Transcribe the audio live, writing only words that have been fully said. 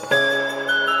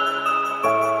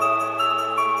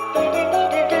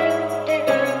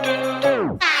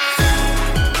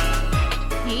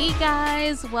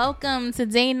welcome to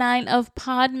day 9 of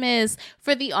PODMAS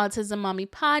for the Autism Mami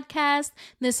podcast.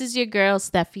 This is your girl,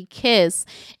 Steffi Kiss.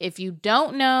 If you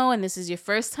don't know, and this is your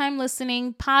first time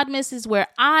listening, PODMAS is where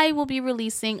I will be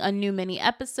releasing a new mini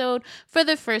episode for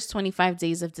the first 25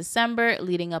 days of December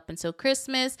leading up until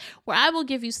Christmas, where I will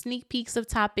give you sneak peeks of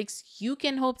topics you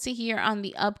can hope to hear on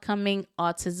the upcoming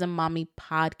Autism Mami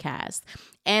podcast.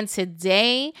 And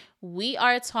today we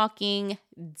are talking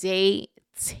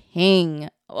dating.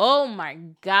 Oh my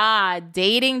God.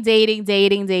 Dating.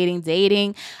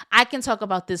 I can talk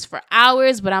about this for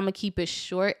hours, but I'm going to keep it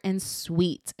short and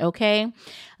sweet, okay?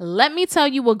 Let me tell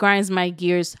you what grinds my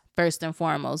gears first and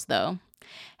foremost, though.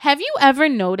 Have you ever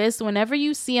noticed whenever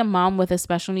you see a mom with a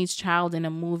special needs child in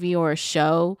a movie or a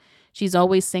show, she's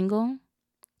always single?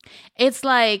 It's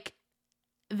like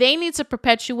they need to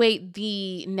perpetuate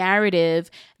the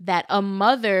narrative that a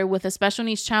mother with a special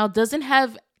needs child doesn't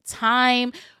have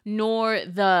time nor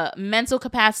the mental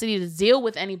capacity to deal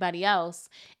with anybody else.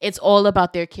 It's all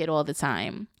about their kid all the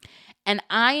time. And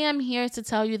I am here to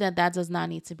tell you that does not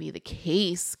need to be the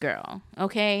case, girl.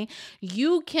 Okay?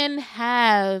 You can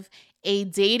have a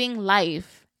dating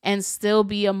life and still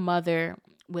be a mother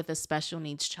with a special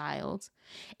needs child.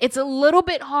 It's a little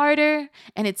bit harder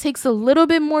and it takes a little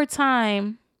bit more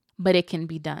time, but it can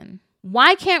be done.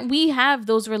 Why can't we have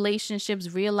those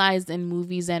relationships realized in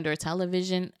movies and or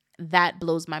television? That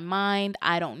blows my mind.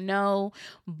 I don't know.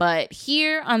 But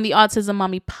here on the Autism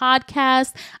Mami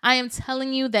podcast, I am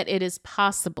telling you that it is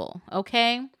possible,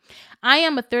 okay? I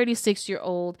am a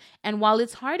 36-year-old, and while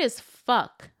it's hard as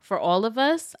fuck for all of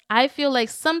us, I feel like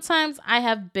sometimes I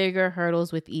have bigger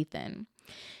hurdles with Ethan.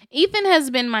 Ethan has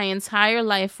been my entire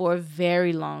life for a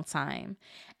very long time.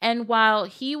 And while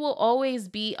he will always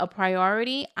be a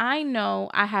priority, I know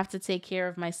I have to take care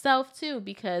of myself too,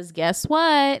 because guess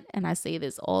what? And I say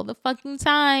this all the fucking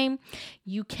time.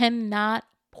 You cannot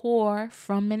pour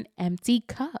from an empty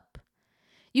cup.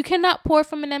 You cannot pour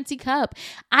from an empty cup.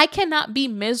 I cannot be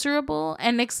miserable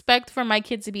and expect for my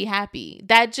kid to be happy.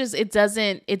 It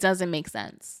doesn't make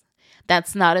sense.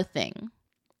 That's not a thing.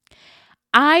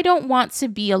 I don't want to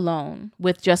be alone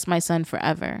with just my son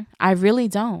forever. I really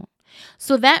don't.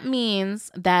 So that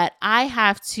means that I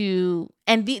have to,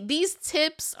 and these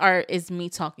tips is me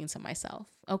talking to myself,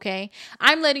 okay?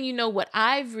 I'm letting you know what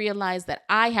I've realized that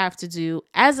I have to do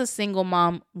as a single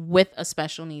mom with a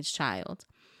special needs child.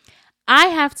 I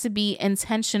have to be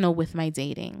intentional with my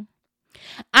dating.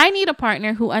 I need a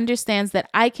partner who understands that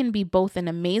I can be both an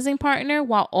amazing partner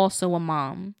while also a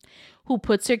mom who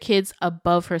puts her kids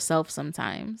above herself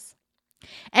sometimes.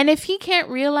 And if he can't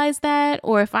realize that,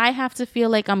 or if I have to feel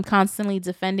like I'm constantly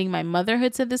defending my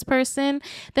motherhood to this person,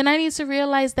 then I need to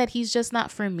realize that he's just not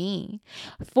for me.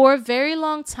 For a very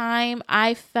long time,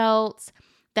 I felt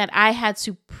that I had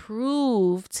to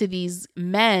prove to these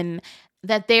men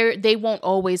that they won't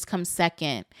always come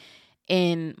second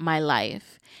in my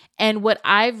life. And what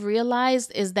I've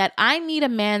realized is that I need a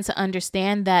man to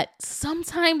understand that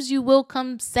sometimes you will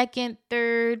come second,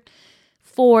 third,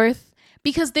 fourth,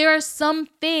 because there are some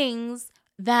things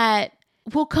that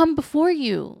will come before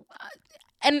you.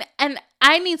 And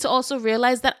I need to also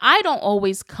realize that I don't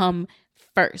always come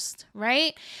first,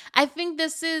 right? I think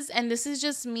this is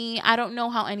just me. I don't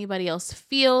know how anybody else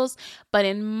feels, but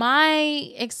in my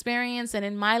experience and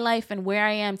in my life and where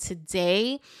I am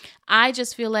today, I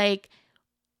just feel like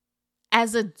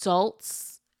as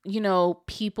adults,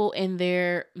 people in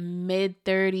their mid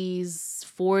 30s,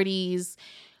 40s,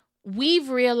 we've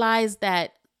realized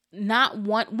that not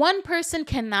one person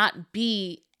cannot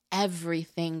be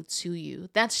everything to you.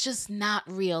 That's just not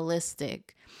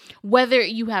realistic. Whether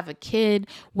you have a kid,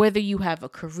 whether you have a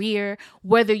career,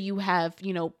 whether you have,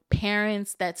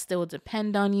 parents that still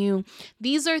depend on you,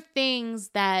 these are things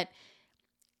that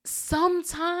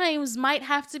sometimes might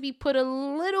have to be put a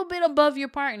little bit above your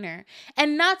partner.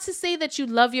 And not to say that you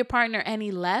love your partner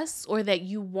any less or that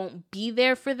you won't be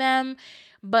there for them,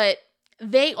 but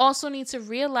they also need to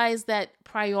realize that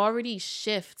priorities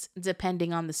shift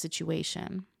depending on the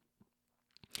situation.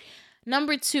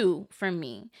 Number 2 for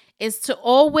me is to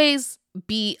always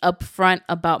be upfront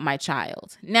about my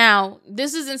child. Now,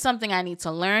 this isn't something I need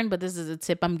to learn, but this is a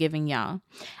tip I'm giving y'all.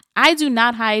 I do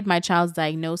not hide my child's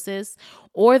diagnosis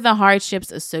or the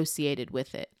hardships associated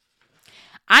with it.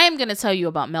 I am going to tell you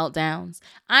about meltdowns.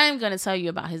 I am going to tell you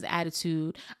about his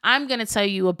attitude. I'm going to tell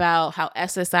you about how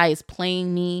SSI is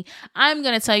playing me. I'm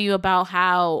going to tell you about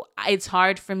how it's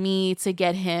hard for me to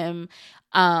get him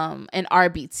an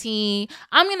RBT.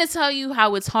 I'm going to tell you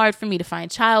how it's hard for me to find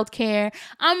childcare.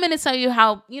 I'm going to tell you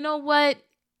how,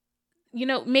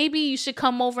 maybe you should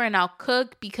come over and I'll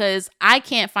cook because I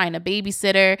can't find a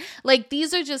babysitter. Like,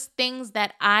 these are just things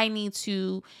that I need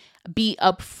to be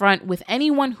upfront with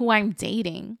anyone who I'm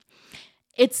dating.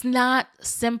 It's not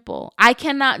simple. I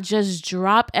cannot just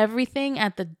drop everything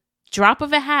at the drop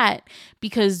of a hat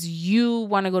because you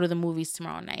want to go to the movies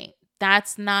tomorrow night.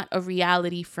 That's not a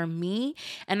reality for me.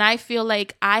 And I feel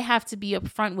like I have to be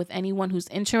upfront with anyone who's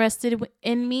interested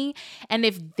in me. And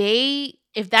if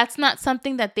that's not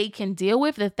something that they can deal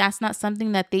with, if that's not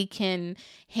something that they can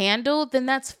handle, then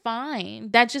that's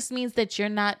fine. That just means that you're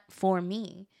not for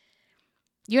me.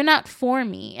 You're not for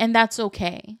me. And that's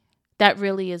okay. That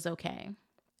really is okay.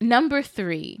 Number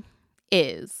 3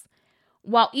 is,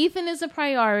 while Ethan is a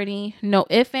priority, no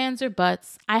ifs, ands, or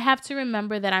buts, I have to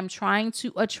remember that I'm trying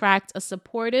to attract a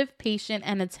supportive, patient,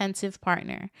 and attentive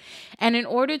partner. And in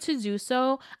order to do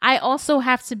so, I also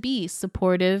have to be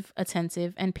supportive,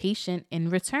 attentive, and patient in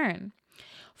return.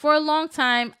 For a long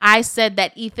time, I said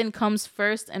that Ethan comes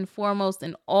first and foremost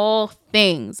in all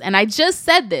things. And I just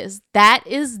said this. That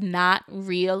is not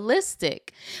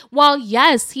realistic. While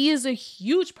yes, he is a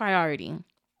huge priority.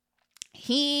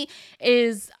 I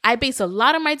base a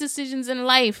lot of my decisions in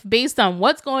life based on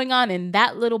what's going on in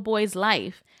that little boy's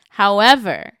life.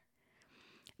 However,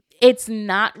 it's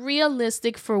not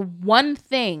realistic for one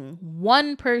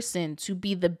person to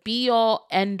be the be all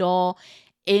end all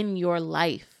in your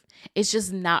life. It's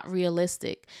just not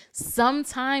realistic.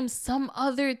 Sometimes some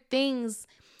other things,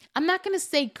 I'm not going to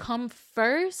say come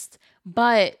first,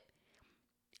 but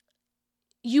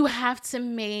you have to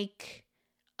make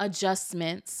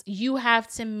adjustments. You have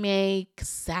to make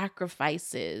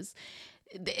sacrifices.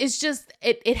 It's just,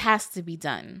 it has to be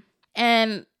done.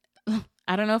 And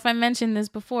I don't know if I mentioned this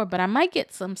before, but I might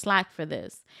get some slack for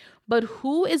this. But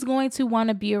who is going to want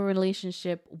to be in a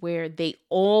relationship where they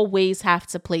always have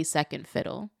to play second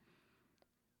fiddle?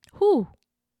 Who?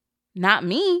 Not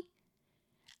me.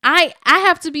 I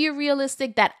have to be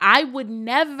realistic that I would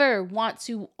never want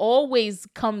to always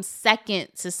come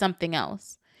second to something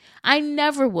else. I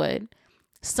never would.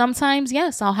 Sometimes,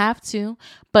 yes, I'll have to.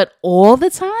 But all the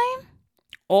time,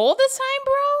 bro,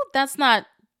 that's not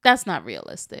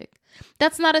realistic.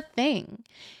 That's not a thing.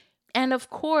 And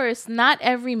of course, not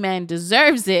every man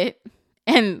deserves it.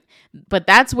 But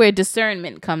that's where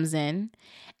discernment comes in.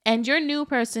 And your new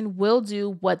person will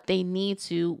do what they need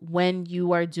to when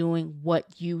you are doing what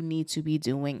you need to be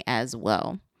doing as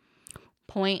well.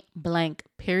 Point blank,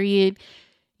 period.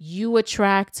 You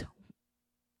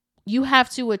have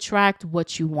to attract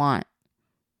what you want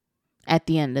at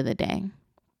the end of the day.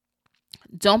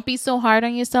 Don't be so hard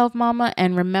on yourself, mama.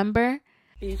 And remember,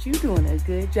 bitch, you doing a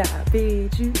good job.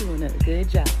 Bitch, you doing a good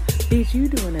job. Bitch, you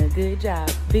doing a good job.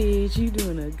 Bitch, you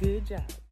doing a good job.